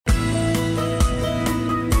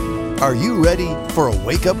Are you ready for a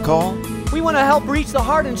wake-up call? We want to help reach the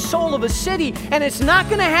heart and soul of a city, and it's not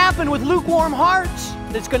going to happen with lukewarm hearts.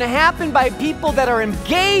 It's going to happen by people that are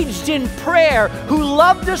engaged in prayer, who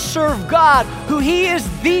love to serve God, who He is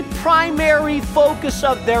the primary focus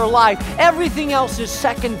of their life. Everything else is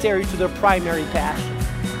secondary to their primary passion.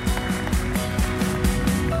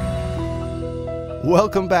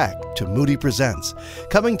 Welcome back to Moody Presents,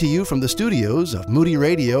 coming to you from the studios of Moody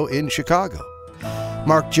Radio in Chicago.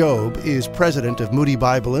 Mark Jobe is president of Moody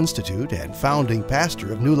Bible Institute and founding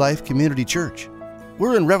pastor of New Life Community Church.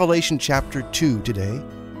 We're in Revelation chapter 2 today,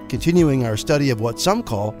 continuing our study of what some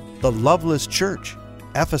call the loveless church,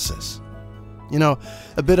 Ephesus. You know,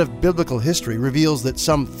 a bit of biblical history reveals that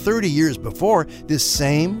some 30 years before, this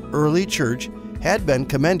same early church had been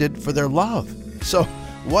commended for their love. So,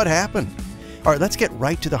 what happened? All right, let's get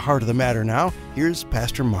right to the heart of the matter now. Here's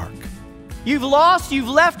Pastor Mark. You've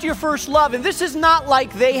left your first love, and this is not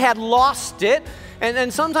like they had lost it.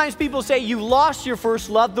 And sometimes people say you've lost your first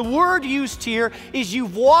love. The word used here is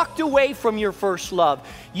you've walked away from your first love.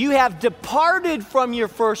 You have departed from your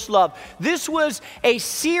first love. This was a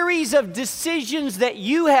series of decisions that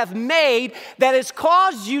you have made that has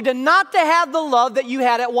caused you to not to have the love that you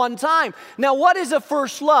had at one time. Now, what is a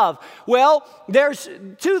first love? Well, there's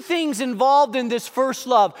two things involved in this first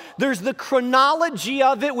love. There's the chronology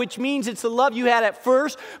of it, which means it's the love you had at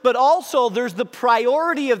first, but also there's the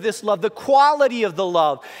priority of this love, the quality of the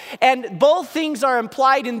love. And both things are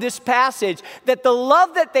implied in this passage, that the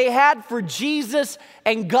love that they had for Jesus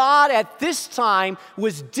and God at this time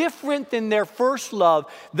was different than their first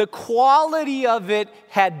love. The quality of it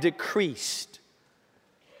had decreased.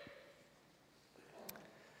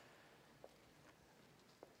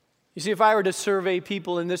 You see, if I were to survey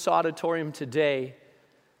people in this auditorium today,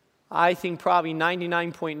 I think probably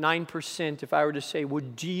 99.9%, if I were to say, well,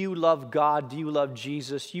 do you love God? Do you love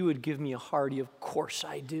Jesus? You would give me a hearty, of course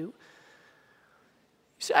I do. You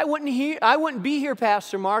see, I wouldn't be here,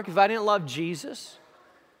 Pastor Mark, if I didn't love Jesus.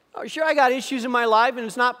 Oh, sure, I got issues in my life, and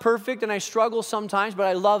it's not perfect, and I struggle sometimes, but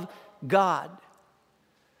I love God.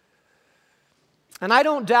 And I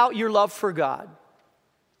don't doubt your love for God.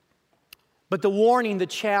 But the warning, the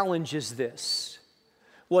challenge is this.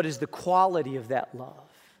 What is the quality of that love?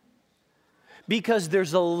 Because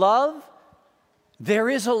there's a love, there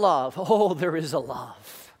is a love. Oh, there is a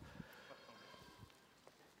love.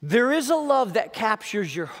 There is a love that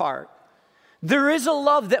captures your heart. There is a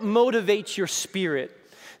love that motivates your spirit.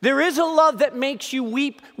 There is a love that makes you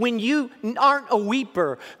weep when you aren't a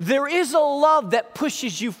weeper. There is a love that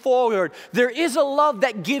pushes you forward. There is a love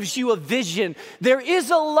that gives you a vision. There is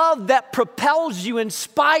a love that propels you,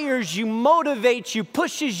 inspires you, motivates you,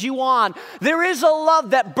 pushes you on. There is a love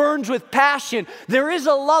that burns with passion. There is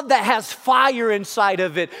a love that has fire inside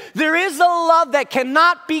of it. There is a love that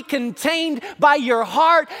cannot be contained by your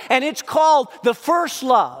heart, and it's called the first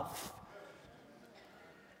love.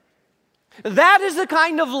 That is the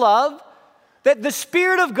kind of love that the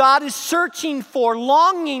Spirit of God is searching for,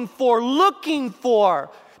 longing for, looking for,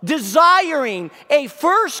 desiring, a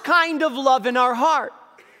first kind of love in our heart.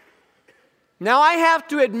 Now, I have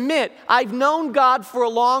to admit, I've known God for a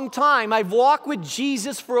long time. I've walked with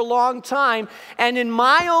Jesus for a long time, and in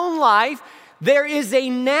my own life, there is a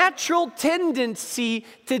natural tendency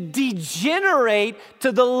to degenerate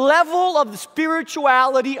to the level of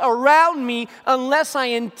spirituality around me unless I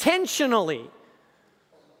intentionally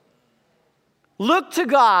look to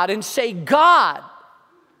God and say, God,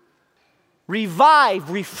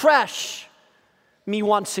 revive, refresh me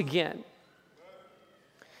once again.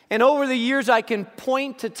 And over the years, I can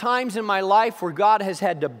point to times in my life where God has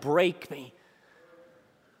had to break me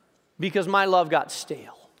because my love got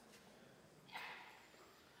stale.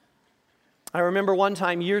 I remember one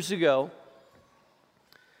time years ago,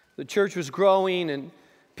 the church was growing and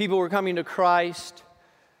people were coming to Christ.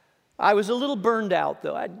 I was a little burned out,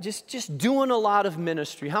 though. I just doing a lot of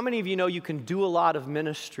ministry. How many of you know you can do a lot of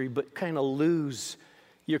ministry but kind of lose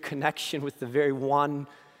your connection with the very one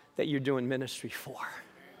that you're doing ministry for?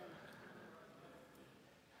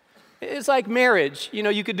 It's like marriage. You know,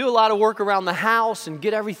 you could do a lot of work around the house and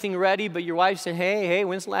get everything ready, but your wife said, hey,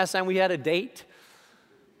 when's the last time we had a date?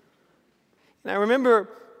 And I remember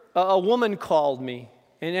a woman called me,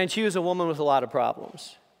 and she was a woman with a lot of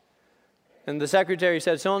problems. And the secretary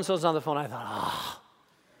said, so-and-so's on the phone. I thought,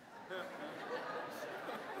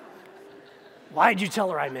 why'd you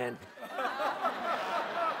tell her I'm in?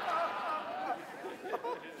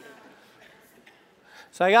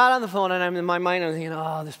 So I got on the phone, and I'm in my mind, I'm thinking,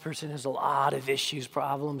 this person has a lot of issues,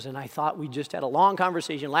 problems, and I thought we just had a long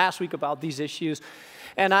conversation last week about these issues.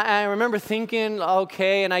 And I remember thinking,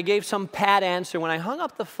 okay, and I gave some pat answer. When I hung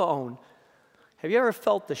up the phone, have you ever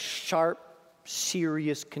felt the sharp,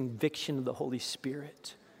 serious conviction of the Holy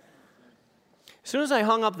Spirit? As soon as I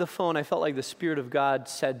hung up the phone, I felt like the Spirit of God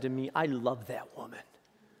said to me, I love that woman.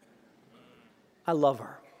 I love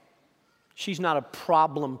her. She's not a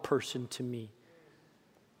problem person to me.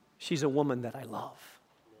 She's a woman that I love.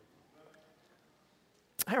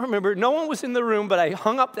 I remember no one was in the room, but I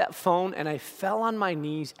hung up that phone and I fell on my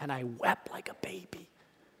knees and I wept like a baby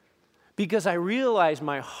because I realized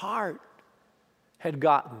my heart had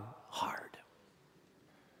gotten hard.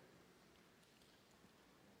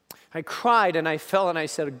 I cried and I fell and I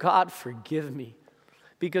said, God, forgive me.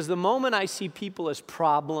 Because the moment I see people as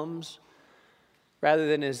problems, rather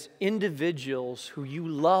than as individuals who you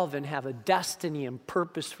love and have a destiny and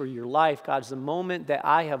purpose for your life, God's the moment that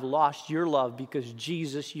I have lost your love because,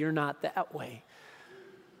 Jesus, you're not that way.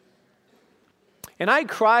 And I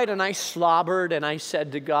cried and I slobbered and I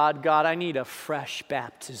said to God, God, I need a fresh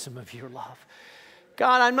baptism of your love.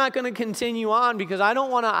 God, I'm not going to continue on because I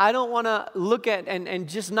don't want to look at and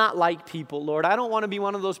just not like people, Lord. I don't want to be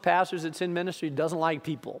one of those pastors that's in ministry that doesn't like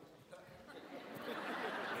people.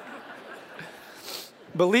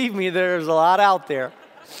 Believe me, there's a lot out there.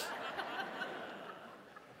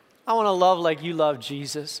 I want to love like you love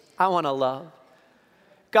Jesus. I want to love.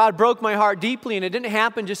 God broke my heart deeply, and it didn't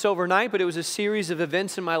happen just overnight, but it was a series of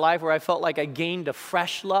events in my life where I felt like I gained a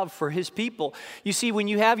fresh love for His people. You see, when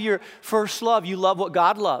you have your first love, you love what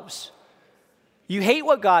God loves. You hate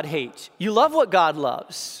what God hates. You love what God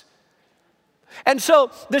loves. And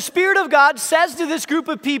so the Spirit of God says to this group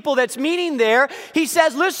of people that's meeting there, He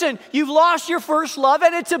says, listen, you've lost your first love,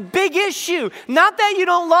 and it's a big issue. Not that you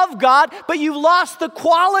don't love God, but you've lost the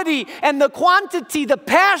quality and the quantity, the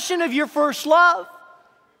passion of your first love.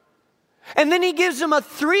 And then He gives them a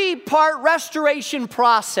 3-part restoration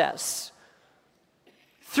process.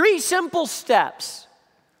 3 simple steps.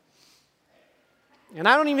 And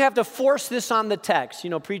I don't even have to force this on the text.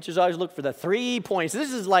 You know, preachers always look for the 3 points.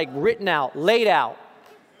 This is like written out, laid out.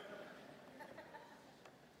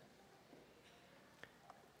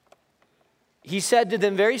 He said to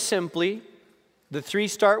them very simply, the 3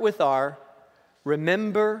 start with R,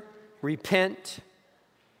 remember, repent,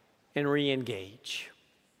 and re-engage.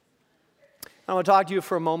 I want to talk to you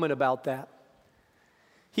for a moment about that.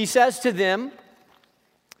 He says to them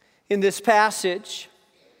in this passage,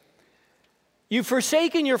 you've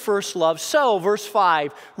forsaken your first love. So, verse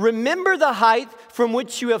 5, remember the height from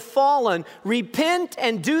which you have fallen. Repent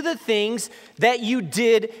and do the things that you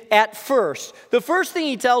did at first. The first thing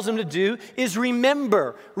he tells them to do is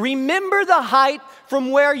remember. Remember the height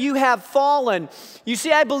from where you have fallen. You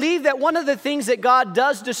see, I believe that one of the things that God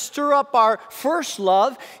does to stir up our first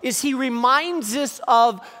love is He reminds us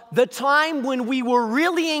of the time when we were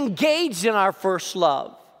really engaged in our first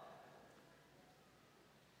love.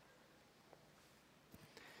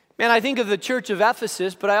 Man, I think of the church of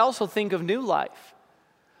Ephesus, but I also think of New Life.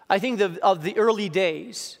 I think of the early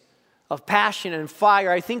days of passion and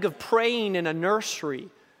fire. I think of praying in a nursery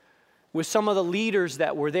with some of the leaders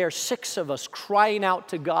that were there, 6 of us crying out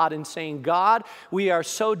to God and saying, God, we are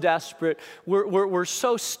so desperate. We're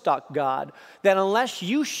so stuck, God, that unless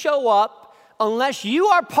you show up, unless you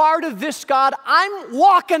are part of this, God, I'm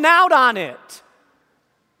walking out on it.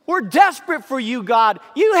 We're desperate for you, God.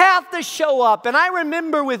 You have to show up. And I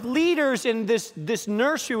remember with leaders in this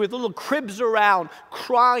nursery with little cribs around,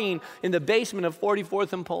 crying in the basement of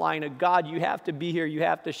 44th and Paulina, God, you have to be here. You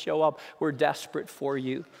have to show up. We're desperate for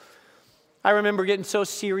you. I remember getting so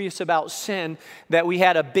serious about sin that we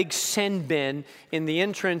had a big sin bin in the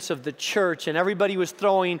entrance of the church, and everybody was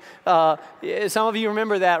throwing, some of you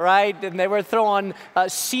remember that, right? And they were throwing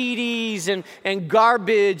CDs and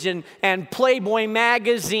garbage and Playboy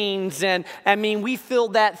magazines, and I mean, we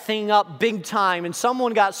filled that thing up big time, and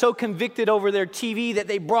someone got so convicted over their TV that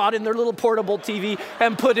they brought in their little portable TV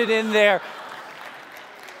and put it in there.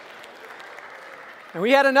 And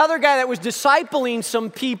we had another guy that was discipling some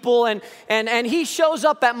people, and he shows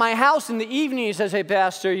up at my house in the evening. He says, hey,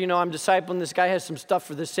 Pastor, you know, I'm discipling. This guy has some stuff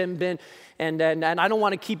for the sin bin, and I don't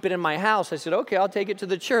want to keep it in my house. I said, okay, I'll take it to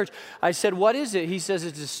the church. I said, what is it? He says,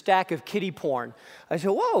 it's a stack of kiddie porn. I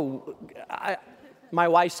said, whoa. My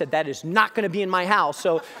wife said, that is not going to be in my house.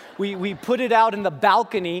 So we put it out in the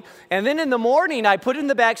balcony. And then in the morning, I put it in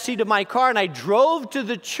the back seat of my car, and I drove to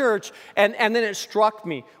the church. And then it struck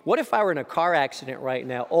me, what if I were in a car accident right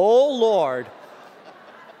now? Oh, Lord.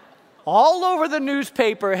 all over the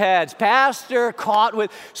newspaper heads. Pastor caught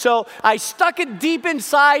with. So I stuck it deep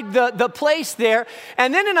inside the place there.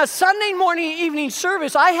 And then in a Sunday morning, evening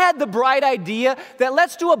service, I had the bright idea that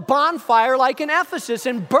let's do a bonfire like in Ephesus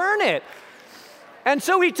and burn it. And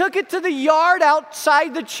so we took it to the yard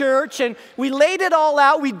outside the church, and we laid it all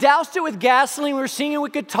out. We doused it with gasoline. We were singing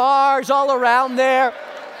with guitars all around there.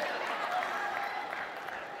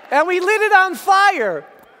 And we lit it on fire.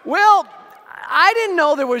 Well, I didn't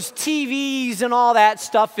know there was TVs and all that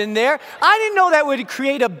stuff in there. I didn't know that would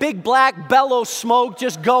create a big black bellow smoke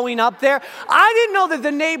just going up there. I didn't know that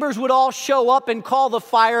the neighbors would all show up and call the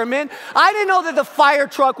firemen. I didn't know that the fire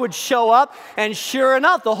truck would show up. And sure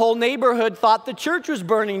enough, the whole neighborhood thought the church was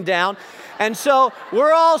burning down. And so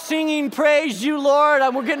we're all singing, "Praise you, Lord,"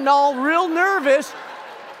 and we're getting all real nervous.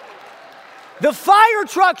 The fire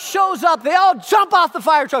truck shows up. They all jump off the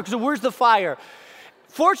fire truck. So where's the fire?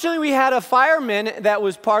 Fortunately, we had a fireman that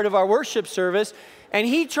was part of our worship service, and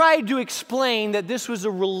he tried to explain that this was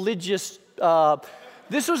a religious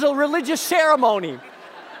ceremony.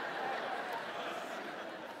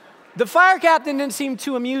 The fire captain didn't seem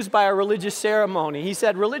too amused by a religious ceremony. He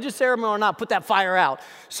said, "Religious ceremony or not, put that fire out."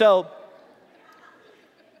 So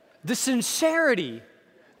the sincerity,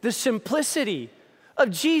 the simplicity of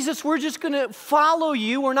Jesus, we're just going to follow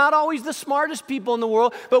you. We're not always the smartest people in the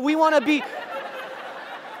world, but we want to be...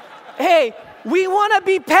 Hey, we want to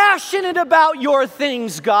be passionate about your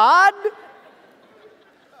things, God.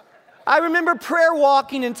 I remember prayer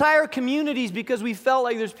walking entire communities because we felt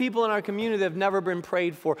like there's people in our community that have never been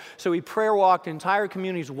prayed for. So we prayer walked entire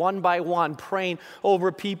communities one by one, praying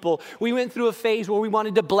over people. We went through a phase where we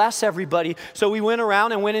wanted to bless everybody. So we went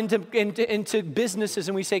around and went into businesses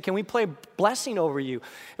and we say, "Can we play blessing over you?"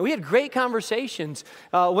 And we had great conversations.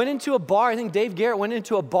 Went into a bar. I think Dave Garrett went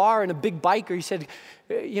into a bar and a big biker. He said,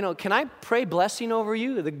 "Can I pray blessing over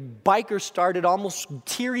you?" The biker started almost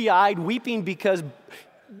teary-eyed, weeping because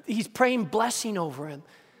he's praying blessing over him.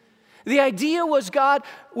 The idea was, God,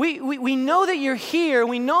 we know that you're here.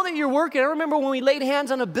 We know that you're working. I remember when we laid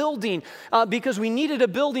hands on a building because we needed a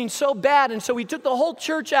building so bad. And so we took the whole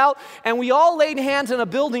church out and we all laid hands on a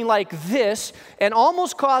building like this and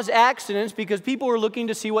almost caused accidents because people were looking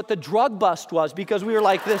to see what the drug bust was because we were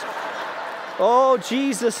like this. "Oh,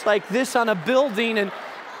 Jesus," like this on a building. And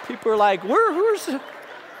people were like, where's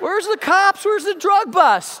the cops? Where's the drug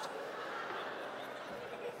bust?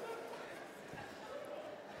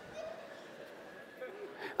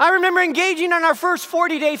 I remember engaging on our first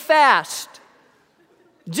 40-day fast.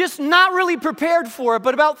 Just not really prepared for it,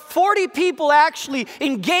 but about 40 people actually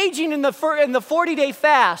engaging in the 40-day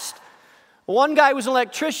fast. One guy was an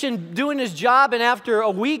electrician doing his job, and after a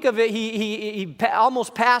week of it, he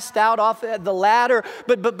almost passed out off the ladder,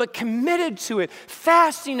 but committed to it,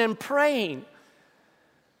 fasting and praying.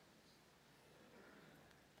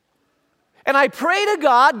 And I pray to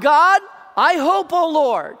God, "God, I hope, oh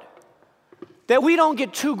Lord, that we don't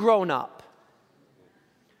get too grown up.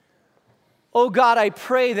 Oh God, I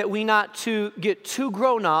pray that we not to get too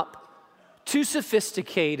grown up, too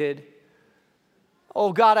sophisticated.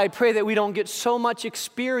 Oh God, I pray that we don't get so much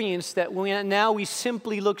experience that now we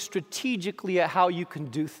simply look strategically at how you can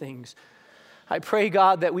do things. I pray,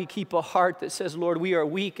 God, that we keep a heart that says, Lord, we are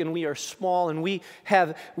weak and we are small and we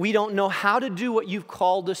don't know how to do what you've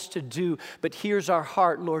called us to do, but here's our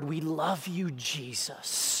heart, Lord. We love you,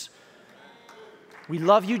 Jesus. We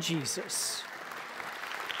love you, Jesus.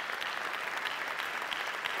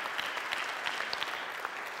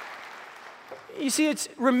 You see, it's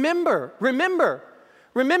remember when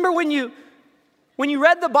you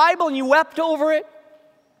read the Bible and you wept over it.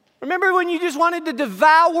 Remember when you just wanted to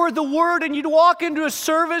devour the Word and you'd walk into a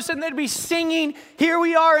service and they'd be singing, "Here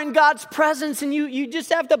we are in God's presence," and you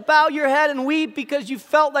just have to bow your head and weep because you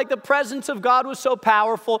felt like the presence of God was so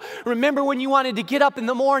powerful. Remember when you wanted to get up in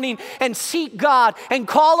the morning and seek God and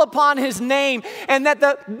call upon His name, and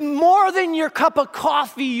that more than your cup of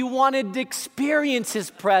coffee, you wanted to experience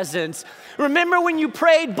His presence. Remember when you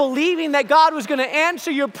prayed believing that God was going to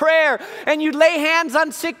answer your prayer and you'd lay hands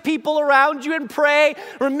on sick people around you and pray.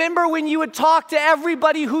 Remember when you would talk to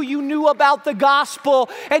everybody who you knew about the gospel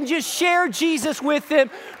and just share Jesus with them.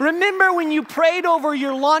 Remember when you prayed over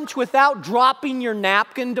your lunch without dropping your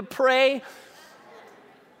napkin to pray.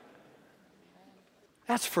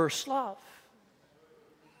 That's first love.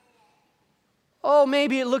 Oh,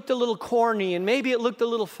 maybe it looked a little corny and maybe it looked a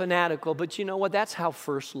little fanatical, but you know what? That's how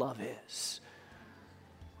first love is.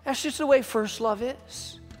 That's just the way first love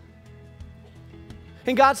is.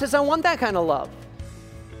 And God says, I want that kind of love.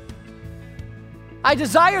 I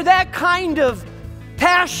desire that kind of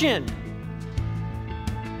passion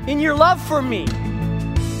in your love for me.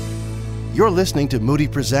 You're listening to Moody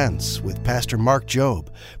Presents with Pastor Mark Jobe.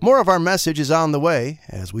 More of our message is on the way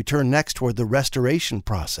as we turn next toward the restoration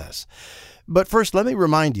process. But first, let me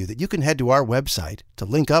remind you that you can head to our website to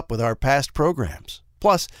link up with our past programs.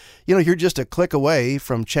 Plus, you're just a click away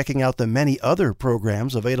from checking out the many other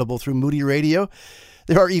programs available through Moody Radio.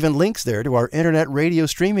 There are even links there to our internet radio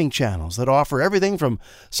streaming channels that offer everything from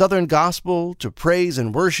Southern Gospel to praise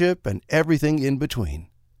and worship and everything in between.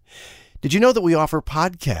 Did you know that we offer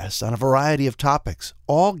podcasts on a variety of topics,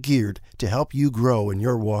 all geared to help you grow in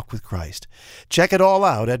your walk with Christ? Check it all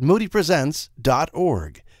out at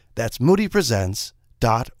moodypresents.org. That's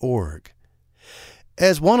moodypresents.org.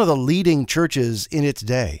 As one of the leading churches in its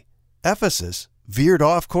day, Ephesus veered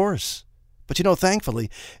off course. But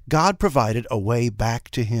thankfully, God provided a way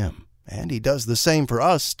back to Him, and He does the same for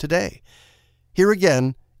us today. Here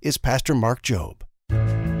again is Pastor Mark Jobe.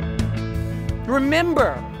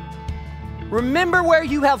 Remember where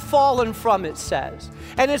you have fallen from, it says.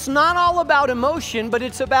 And it's not all about emotion, but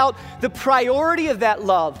it's about the priority of that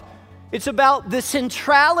love. It's about the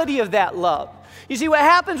centrality of that love. You see, what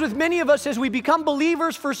happens with many of us is we become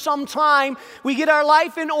believers for some time, we get our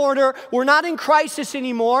life in order, we're not in crisis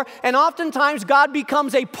anymore, and oftentimes God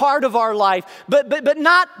becomes a part of our life, but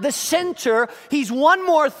not the center. He's one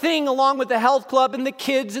more thing along with the health club and the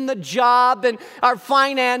kids and the job and our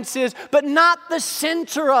finances, but not the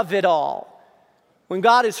center of it all. When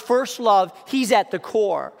God is first love, He's at the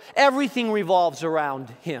core. Everything revolves around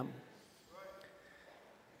Him.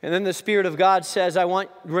 And then the Spirit of God says,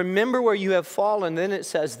 remember where you have fallen. Then it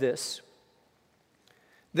says this.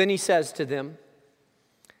 Then He says to them,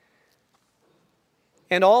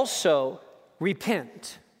 and also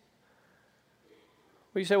repent.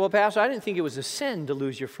 Well, you say, well, Pastor, I didn't think it was a sin to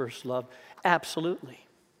lose your first love. Absolutely.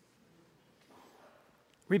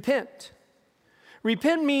 Repent.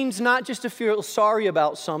 Repent means not just to feel sorry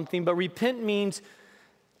about something, but repent means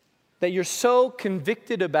that you're so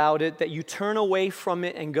convicted about it that you turn away from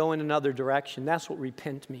it and go in another direction. That's what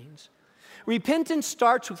repent means. Repentance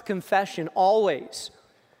starts with confession, always.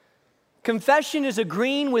 Confession is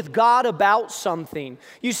agreeing with God about something.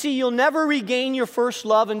 You see, you'll never regain your first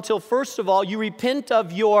love until, first of all, you repent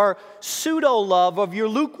of your pseudo-love, of your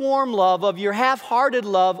lukewarm love, of your half-hearted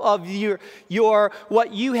love, of your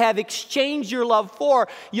what you have exchanged your love for.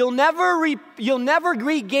 You'll never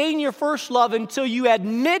regain your first love until you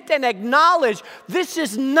admit and acknowledge, this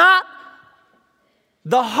is not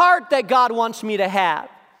the heart that God wants me to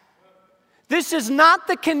have. This is not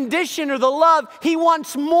the condition or the love. He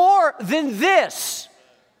wants more than this.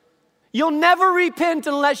 You'll never repent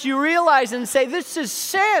unless you realize and say, this is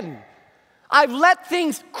sin. I've let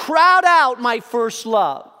things crowd out my first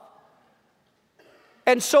love.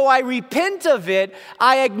 And so I repent of it.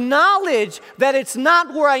 I acknowledge that it's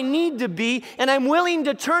not where I need to be, and I'm willing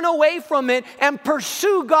to turn away from it and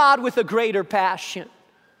pursue God with a greater passion.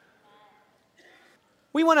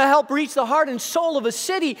 We want to help reach the heart and soul of a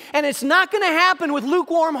city, and it's not going to happen with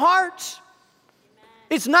lukewarm hearts.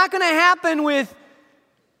 It's not going to happen with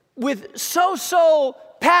so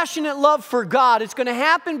passionate love for God. It's going to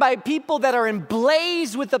happen by people that are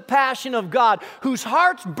emblazed with the passion of God, whose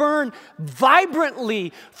hearts burn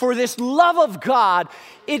vibrantly for this love of God,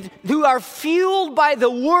 who are fueled by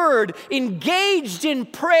the Word, engaged in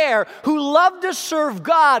prayer, who love to serve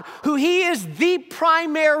God, who He is the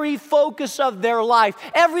primary focus of their life.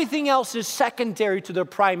 Everything else is secondary to their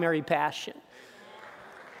primary passion.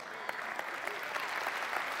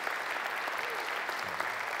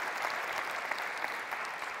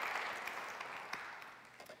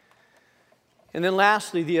 And then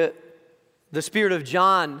lastly, the Spirit of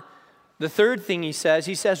John, the third thing he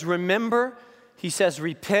says, remember, he says,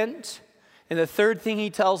 repent. And the third thing he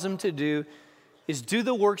tells them to do is do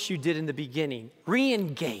the works you did in the beginning.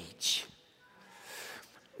 Re-engage.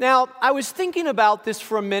 Now, I was thinking about this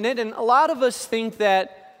for a minute, and a lot of us think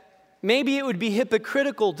that maybe it would be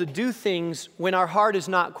hypocritical to do things when our heart is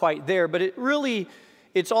not quite there, but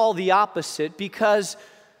it's all the opposite, because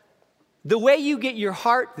the way you get your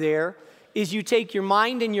heart there is you take your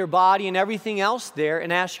mind and your body and everything else there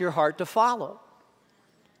and ask your heart to follow.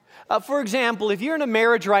 For example, if you're in a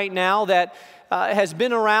marriage right now that has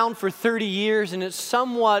been around for 30 years and it's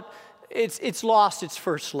lost its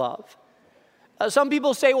first love. Some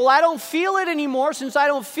people say, well, I don't feel it anymore. Since I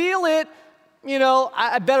don't feel it,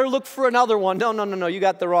 I better look for another one. No, you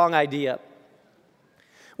got the wrong idea.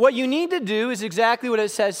 What you need to do is exactly what it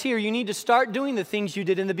says here. You need to start doing the things you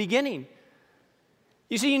did in the beginning.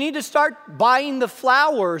 You see, you need to start buying the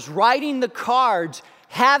flowers, writing the cards,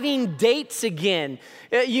 having dates again.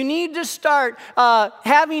 You need to start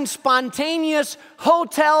having spontaneous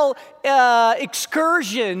hotel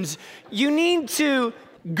excursions. You need to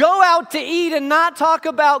go out to eat and not talk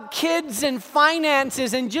about kids and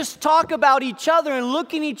finances and just talk about each other and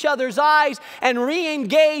look in each other's eyes and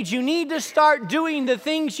re-engage. You need to start doing the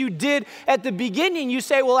things you did at the beginning. You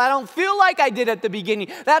say, well, I don't feel like I did at the beginning.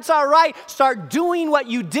 That's all right. Start doing what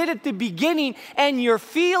you did at the beginning and your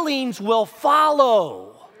feelings will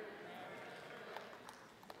follow.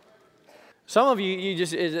 Some of you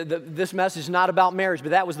this message is not about marriage,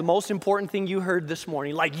 but that was the most important thing you heard this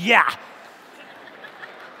morning. Like, yeah.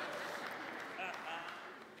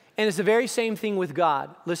 And it's the very same thing with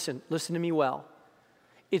God. Listen to me well.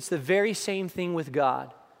 It's the very same thing with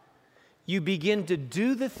God. You begin to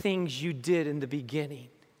do the things you did in the beginning.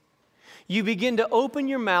 You begin to open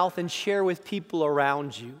your mouth and share with people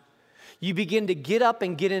around you. You begin to get up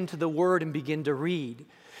and get into the Word and begin to read.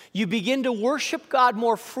 You begin to worship God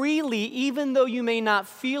more freely, even though you may not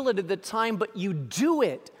feel it at the time, but you do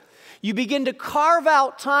it. You begin to carve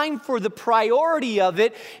out time for the priority of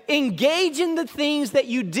it. Engage in the things that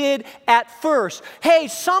you did at first. Hey,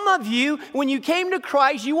 some of you, when you came to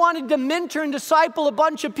Christ, you wanted to mentor and disciple a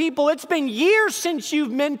bunch of people. It's been years since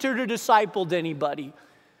you've mentored or discipled anybody.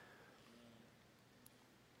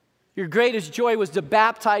 Your greatest joy was to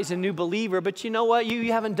baptize a new believer, but you know what?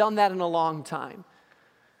 You haven't done that in a long time.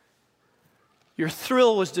 Your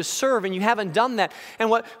thrill was to serve, and you haven't done that. And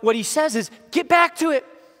what he says is, get back to it.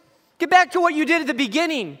 Get back to what you did at the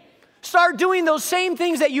beginning. Start doing those same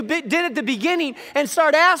things that you did at the beginning and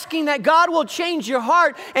start asking that God will change your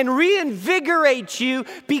heart and reinvigorate you,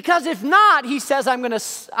 because if not, he says, I'm going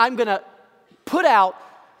to put out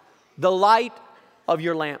the light of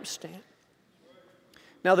your lampstand.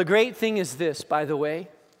 Now, the great thing is this, by the way.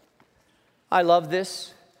 I love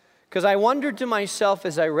this because I wondered to myself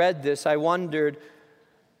as I read this, I wonder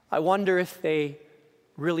if they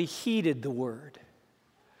really heeded the word.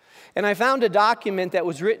 And I found a document that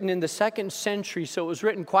was written in the 2nd century, so it was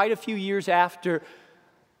written quite a few years after.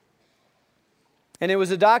 And it was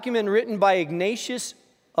a document written by Ignatius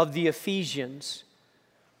of the Ephesians.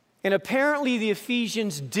 And apparently the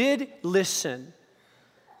Ephesians did listen,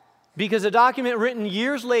 because a document written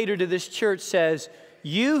years later to this church says,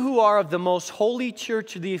 you who are of the most holy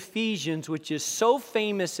church of the Ephesians, which is so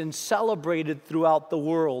famous and celebrated throughout the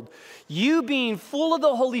world, you being full of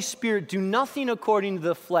the Holy Spirit, do nothing according to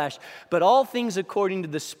the flesh, but all things according to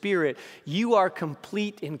the Spirit. You are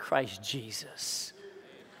complete in Christ Jesus.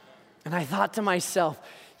 And I thought to myself,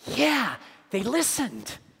 yeah, they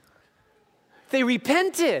listened. They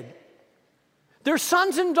repented. Their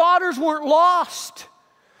sons and daughters weren't lost.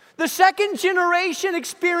 The second generation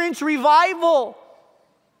experienced revival.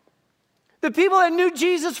 The people that knew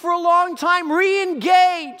Jesus for a long time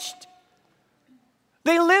re-engaged.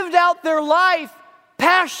 They lived out their life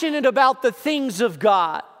passionate about the things of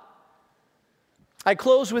God. I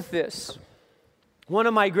close with this. One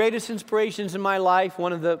of my greatest inspirations in my life,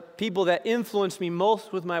 one of the people that influenced me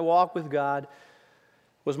most with my walk with God,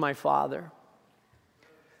 was my father.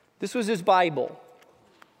 This was his Bible.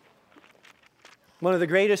 One of the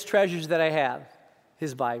greatest treasures that I have,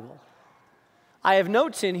 his Bible. I have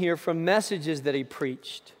notes in here from messages that he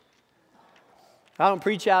preached. I don't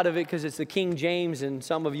preach out of it because it's the King James, and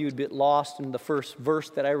some of you would get lost in the first verse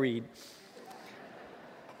that I read.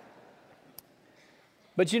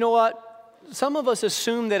 But you know what? Some of us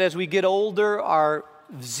assume that as we get older, our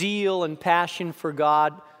zeal and passion for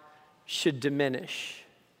God should diminish.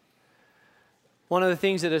 One of the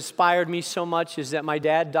things that inspired me so much is that my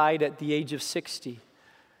dad died at the age of 60.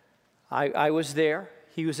 I was there.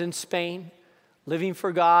 He was in Spain, living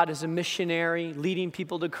for God as a missionary, leading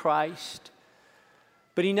people to Christ.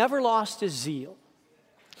 But he never lost his zeal.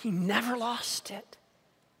 He never lost it.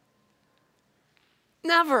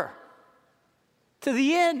 Never. To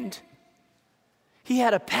the end. He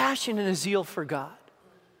had a passion and a zeal for God.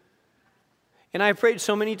 And I prayed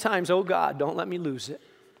so many times, oh God, don't let me lose it.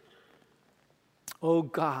 Oh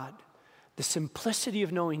God, the simplicity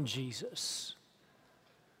of knowing Jesus.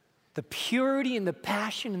 The purity and the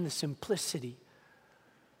passion and the simplicity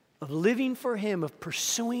of living for Him, of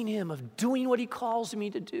pursuing Him, of doing what He calls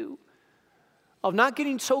me to do, of not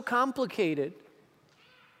getting so complicated,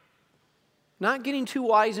 not getting too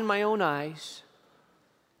wise in my own eyes,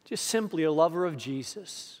 just simply a lover of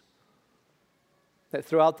Jesus. That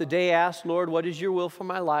throughout the day ask, Lord, what is your will for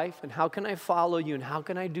my life, and how can I follow you, and how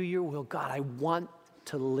can I do your will? God, I want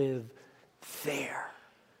to live there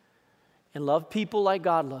and love people like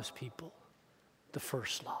God loves people, the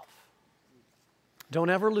first love. Don't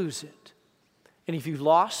ever lose it. And if you've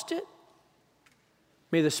lost it,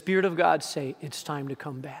 May the Spirit of God say, it's time to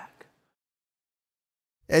come back.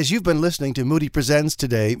 As you've been listening to Moody Presents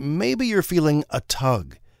today, maybe you're feeling a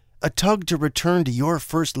tug to return to your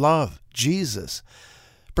first love, Jesus.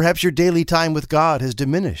 Perhaps your daily time with God has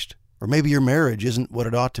diminished, or maybe your marriage isn't what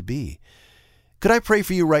it ought to be. Could I pray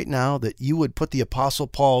for you right now that you would put the Apostle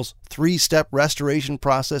Paul's 3-step restoration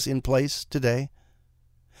process in place today?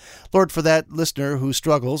 Lord, for that listener who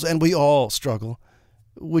struggles, and we all struggle,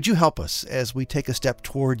 would you help us as we take a step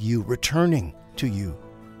toward you, returning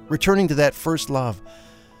to that first love?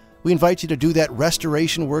 We invite you to do that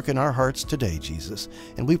restoration work in our hearts today, Jesus,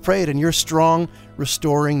 and we pray it in your strong,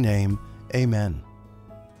 restoring name. Amen.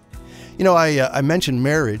 You know, I mentioned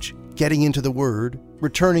marriage, getting into the Word,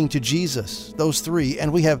 returning to Jesus, those 3,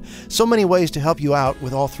 and we have so many ways to help you out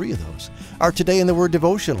with all 3 of those. Our Today in the Word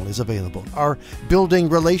devotional is available. Our Building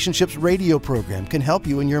Relationships radio program can help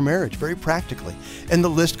you in your marriage very practically, and the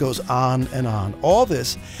list goes on and on. All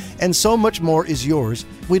this and so much more is yours.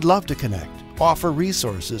 We'd love to connect, offer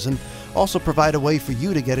resources, and also provide a way for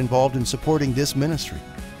you to get involved in supporting this ministry.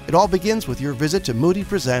 It all begins with your visit to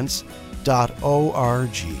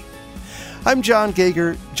moodypresents.org. I'm John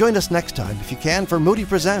Gager. Join us next time, if you can, for Moody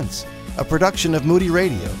Presents, a production of Moody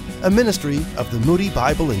Radio, a ministry of the Moody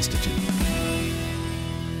Bible Institute.